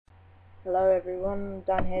Hello everyone,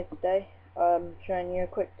 Dan here today. Showing you a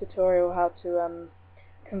quick tutorial how to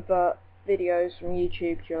convert videos from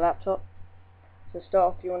YouTube to your laptop. So to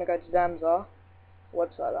start off, you want to go to Damsar, the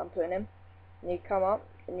website that I'm putting in, and you come up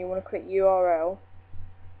and you want to click URL,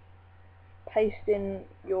 paste in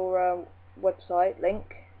your website link,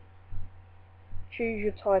 choose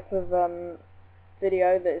your type of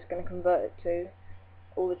video that it's going to convert it to.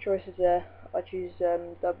 All the choices there. I choose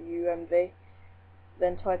WMV.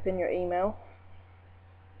 Then type in your email.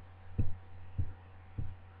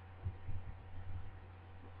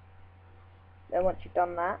 Then once you've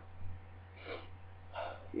done that,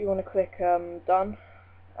 you want to click done,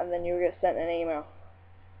 and then you'll get sent an email.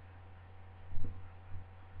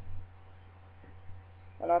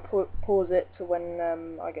 And I pause it to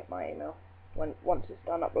when I get my email, once it's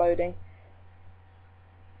done uploading.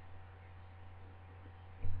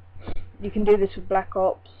 You can do this with Black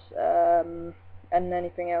Ops and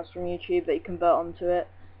anything else from YouTube that you convert onto it,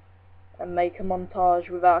 and make a montage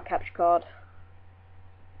without a capture card.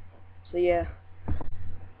 So yeah,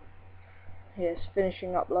 it's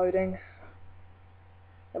finishing uploading,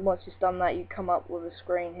 and once it's done that, you come up with a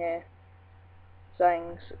screen here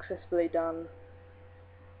saying successfully done,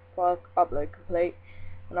 file upload complete,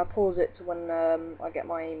 and I pause it to when I get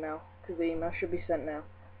my email, because the email should be sent now.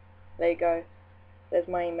 There you go, there's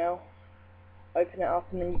my email. Open it up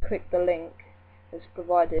and then you click the link that's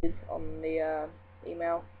provided on the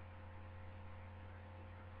email.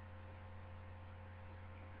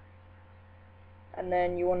 And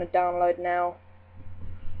then you want to download now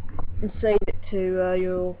and save it to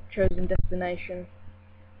your chosen destination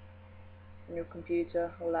on your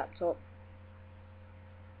computer or laptop.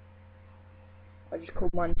 I just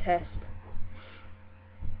called mine test.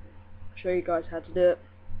 I'll show you guys how to do it.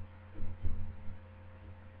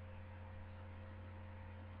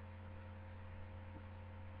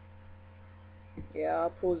 Yeah, I'll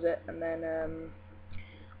pause it and then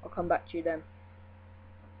I'll come back to you then.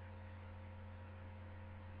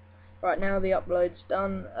 Right, now the upload's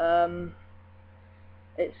done.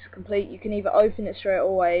 It's complete. You can either open it straight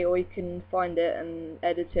away or you can find it and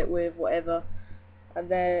edit it with whatever. And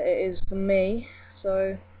there it is for me.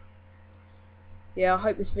 So yeah, I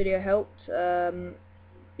hope this video helped.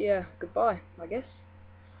 Yeah, goodbye, I guess.